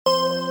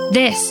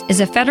This is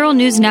a Federal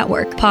News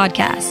Network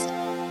podcast.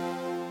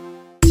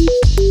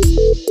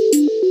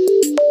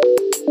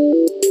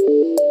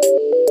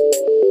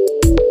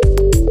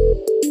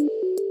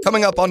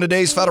 Coming up on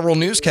today's Federal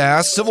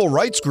Newscast, civil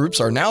rights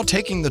groups are now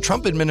taking the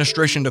Trump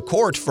administration to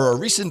court for a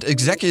recent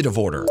executive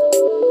order.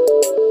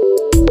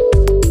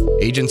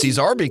 Agencies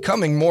are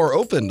becoming more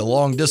open to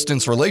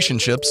long-distance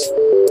relationships.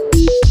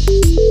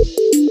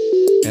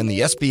 And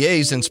the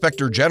SBA's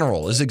Inspector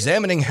General is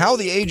examining how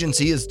the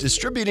agency is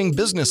distributing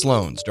business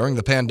loans during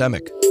the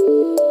pandemic.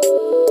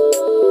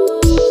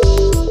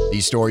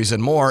 These stories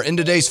and more in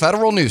today's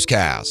Federal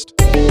Newscast.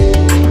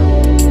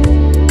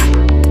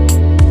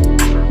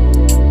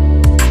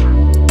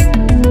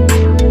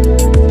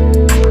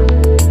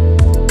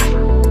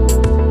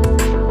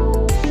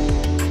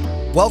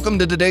 Welcome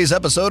to today's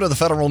episode of the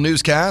Federal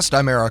Newscast.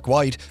 I'm Eric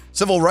White.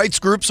 Civil rights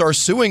groups are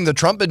suing the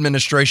Trump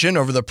administration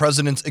over the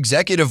president's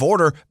executive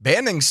order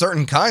banning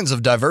certain kinds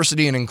of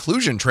diversity and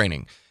inclusion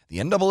training. The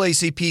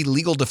NAACP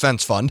Legal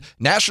Defense Fund,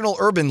 National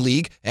Urban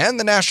League, and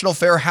the National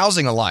Fair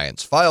Housing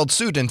Alliance filed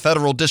suit in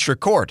federal district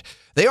court.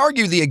 They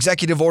argue the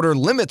executive order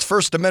limits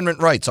First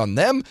Amendment rights on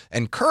them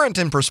and current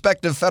and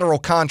prospective federal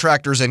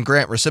contractors and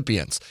grant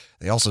recipients.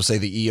 They also say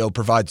the EO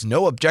provides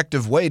no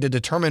objective way to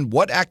determine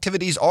what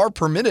activities are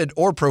permitted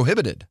or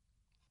prohibited.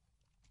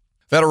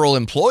 Federal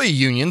employee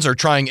unions are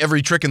trying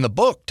every trick in the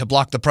book to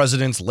block the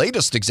president's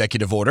latest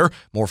executive order.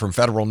 More from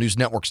Federal News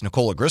Network's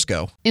Nicola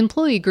Grisco.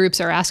 Employee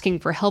groups are asking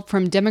for help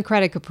from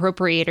Democratic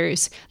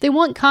appropriators. They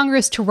want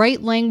Congress to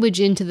write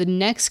language into the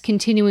next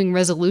continuing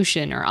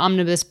resolution or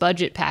omnibus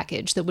budget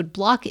package that would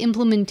block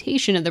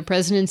implementation of the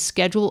president's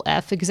Schedule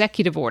F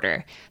executive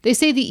order. They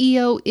say the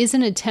EO is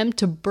an attempt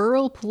to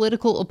burrow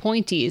political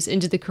appointees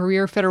into the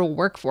career federal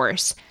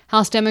workforce.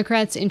 House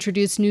Democrats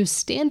introduced new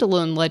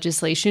standalone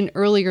legislation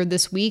earlier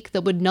this week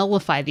that would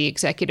nullify the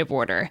executive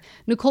order.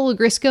 Nicola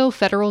Grisco,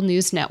 Federal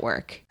News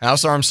Network.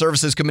 House Armed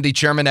Services Committee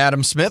Chairman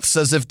Adam Smith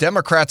says if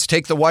Democrats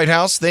take the White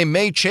House, they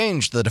may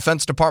change the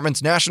Defense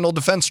Department's national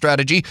defense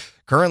strategy.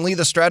 Currently,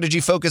 the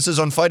strategy focuses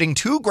on fighting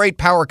two great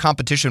power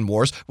competition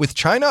wars with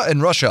China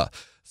and Russia.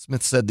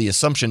 Smith said the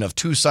assumption of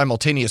two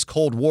simultaneous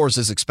Cold Wars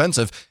is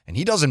expensive, and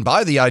he doesn't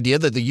buy the idea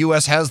that the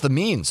U.S. has the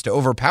means to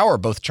overpower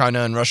both China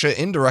and Russia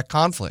in direct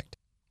conflict.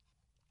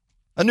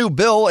 A new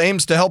bill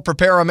aims to help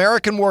prepare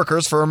American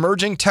workers for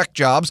emerging tech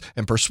jobs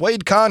and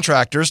persuade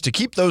contractors to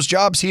keep those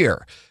jobs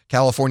here.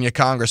 California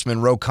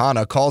Congressman Ro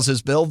Khanna calls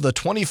his bill the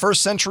 21st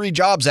Century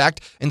Jobs Act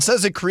and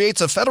says it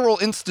creates a federal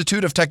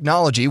institute of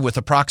technology with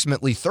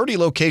approximately 30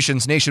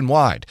 locations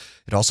nationwide.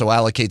 It also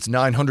allocates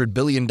 $900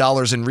 billion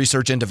in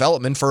research and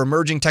development for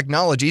emerging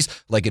technologies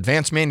like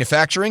advanced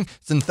manufacturing,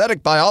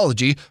 synthetic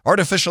biology,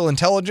 artificial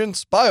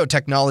intelligence,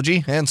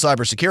 biotechnology, and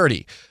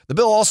cybersecurity. The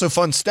bill also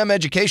funds STEM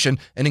education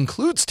and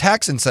includes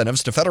tax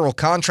incentives to federal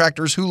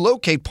contractors who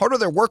locate part of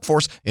their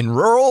workforce in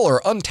rural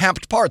or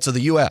untapped parts of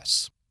the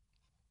U.S.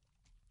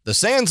 The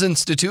SANS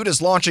Institute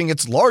is launching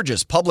its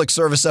largest public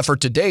service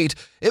effort to date.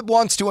 It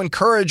wants to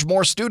encourage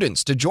more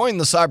students to join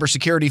the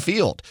cybersecurity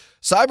field.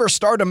 Cyber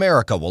Start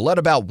America will let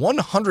about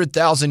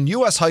 100,000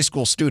 U.S. high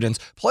school students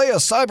play a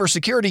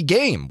cybersecurity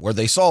game where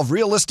they solve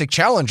realistic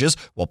challenges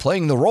while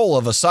playing the role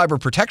of a cyber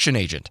protection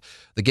agent.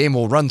 The game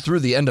will run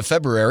through the end of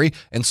February,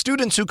 and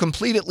students who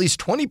complete at least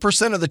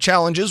 20% of the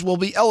challenges will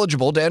be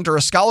eligible to enter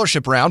a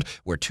scholarship round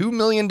where $2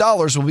 million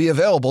will be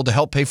available to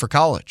help pay for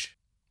college.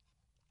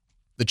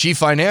 The Chief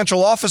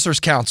Financial Officers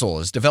Council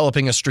is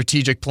developing a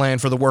strategic plan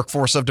for the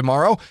workforce of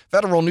tomorrow.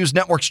 Federal News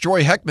Network's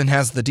Joy Heckman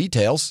has the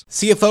details.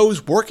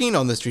 CFOs working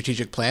on the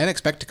strategic plan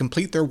expect to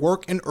complete their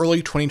work in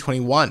early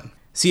 2021.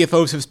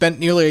 CFOs have spent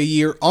nearly a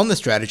year on the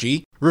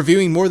strategy,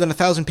 reviewing more than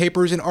 1,000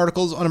 papers and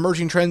articles on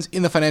emerging trends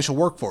in the financial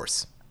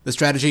workforce. The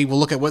strategy will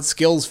look at what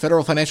skills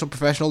federal financial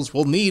professionals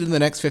will need in the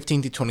next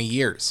 15 to 20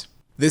 years.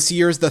 This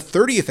year is the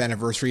 30th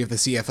anniversary of the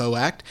CFO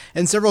Act,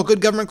 and several good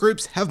government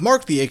groups have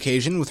marked the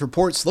occasion with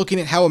reports looking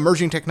at how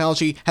emerging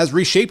technology has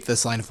reshaped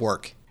this line of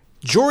work.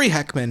 Jory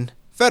Heckman,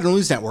 Federal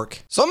News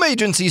Network. Some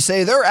agencies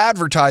say they're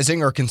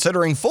advertising or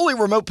considering fully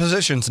remote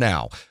positions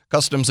now.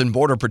 Customs and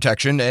Border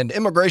Protection and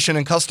Immigration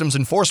and Customs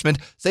Enforcement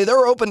say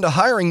they're open to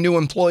hiring new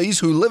employees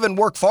who live and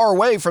work far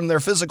away from their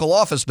physical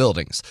office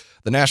buildings.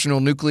 The National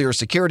Nuclear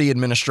Security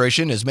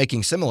Administration is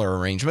making similar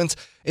arrangements.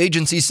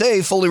 Agencies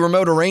say fully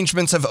remote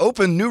arrangements have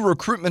opened new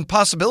recruitment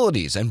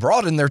possibilities and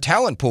broadened their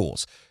talent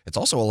pools. It's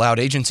also allowed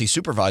agency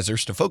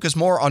supervisors to focus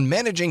more on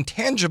managing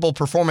tangible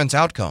performance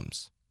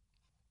outcomes.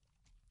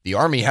 The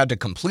Army had to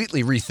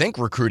completely rethink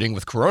recruiting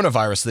with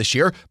coronavirus this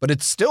year, but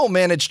it still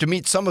managed to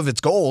meet some of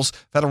its goals.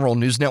 Federal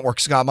News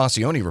Network's Scott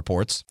Maucione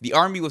reports. The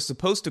Army was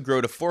supposed to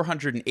grow to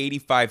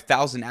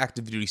 485,000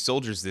 active duty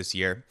soldiers this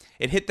year.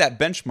 It hit that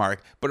benchmark,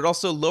 but it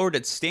also lowered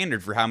its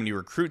standard for how many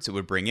recruits it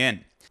would bring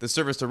in. The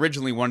service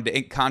originally wanted to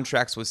ink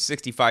contracts with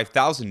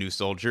 65,000 new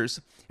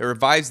soldiers. It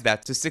revised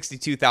that to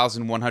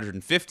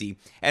 62,150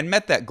 and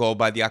met that goal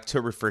by the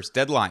October 1st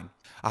deadline.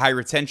 A high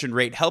retention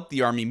rate helped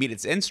the Army meet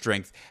its end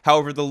strength.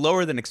 However, the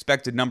lower than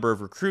expected number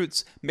of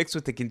recruits, mixed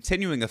with the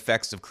continuing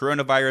effects of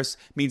coronavirus,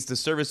 means the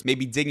service may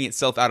be digging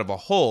itself out of a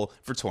hole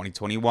for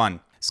 2021.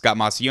 Scott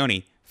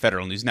Maucione,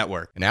 Federal News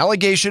Network. An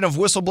allegation of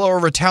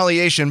whistleblower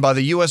retaliation by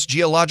the U.S.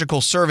 Geological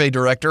Survey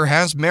Director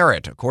has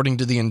merit, according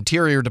to the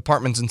Interior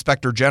Department's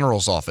Inspector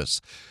General's office.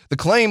 The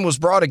claim was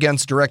brought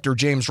against Director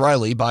James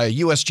Riley by a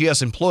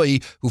USGS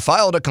employee who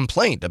filed a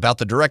complaint about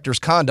the director's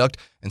conduct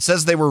and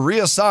says they were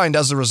reassigned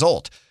as a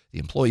result. The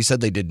employee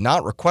said they did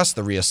not request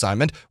the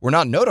reassignment, were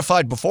not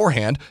notified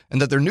beforehand,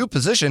 and that their new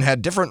position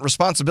had different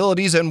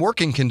responsibilities and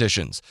working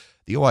conditions.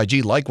 The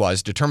OIG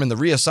likewise determined the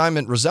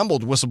reassignment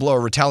resembled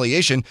whistleblower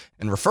retaliation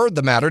and referred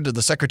the matter to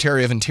the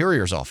Secretary of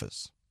Interior's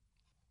office.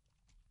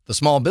 The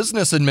Small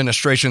Business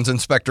Administration's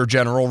Inspector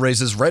General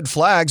raises red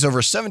flags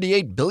over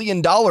 $78 billion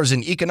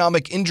in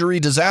economic injury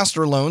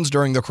disaster loans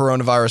during the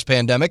coronavirus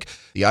pandemic.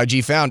 The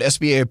IG found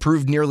SBA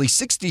approved nearly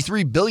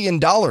 $63 billion in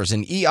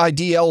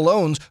EIDL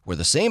loans where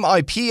the same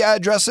IP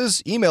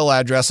addresses, email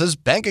addresses,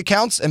 bank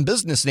accounts, and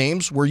business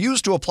names were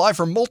used to apply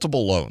for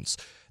multiple loans.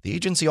 The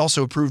agency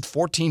also approved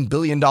 $14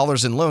 billion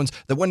in loans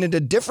that went into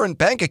different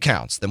bank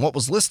accounts than what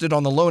was listed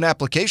on the loan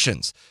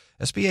applications.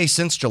 SBA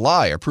since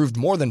July approved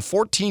more than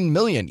 14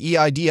 million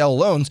EIDL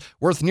loans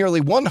worth nearly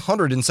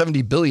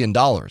 $170 billion.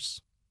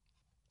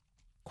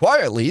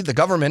 Quietly, the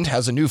government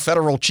has a new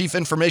federal chief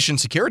information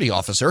security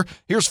officer.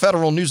 Here's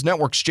Federal News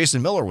Network's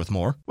Jason Miller with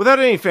more. Without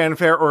any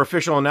fanfare or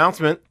official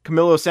announcement,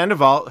 Camilo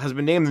Sandoval has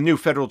been named the new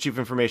federal chief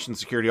information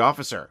security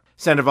officer.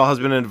 Sandoval has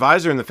been an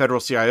advisor in the federal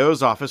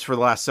CIO's office for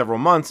the last several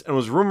months and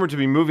was rumored to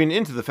be moving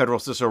into the federal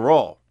CISO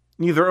role.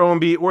 Neither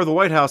OMB or the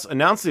White House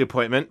announced the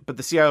appointment, but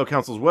the CIO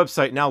Council's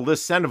website now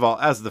lists Sandoval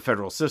as the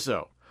federal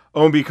CISO.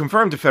 OMB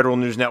confirmed to Federal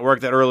News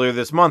Network that earlier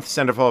this month,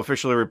 Sandoval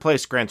officially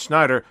replaced Grant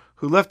Schneider,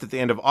 who left at the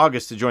end of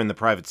August to join the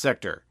private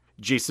sector.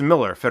 Jason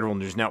Miller, Federal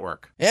News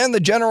Network. And the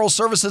General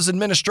Services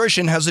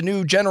Administration has a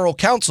new general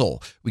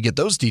counsel. We get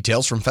those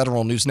details from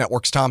Federal News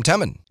Network's Tom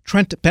Temin.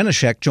 Trent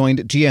Benishek joined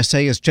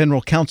GSA as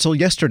general counsel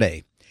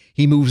yesterday.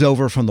 He moves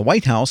over from the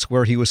White House,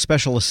 where he was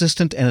special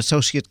assistant and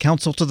associate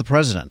counsel to the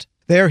president.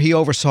 There, he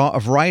oversaw a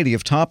variety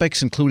of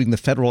topics, including the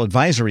Federal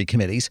Advisory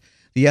Committees,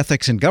 the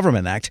Ethics in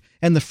Government Act,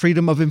 and the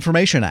Freedom of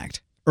Information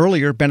Act.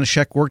 Earlier,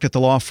 Benishek worked at the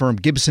law firm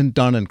Gibson,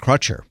 Dunn &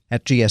 Crutcher.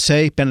 At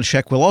GSA,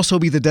 Benishek will also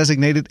be the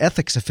designated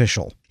ethics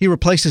official. He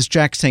replaces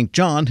Jack St.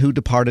 John, who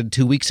departed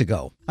 2 weeks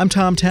ago. I'm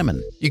Tom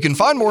Temin. You can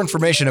find more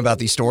information about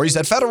these stories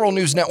at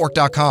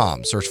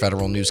federalnewsnetwork.com. Search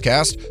Federal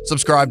Newscast,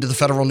 subscribe to the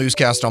Federal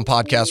Newscast on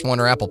Podcast One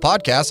or Apple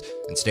Podcasts,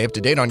 and stay up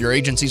to date on your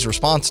agency's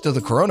response to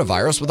the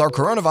coronavirus with our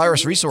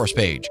coronavirus resource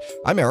page.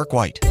 I'm Eric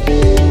White.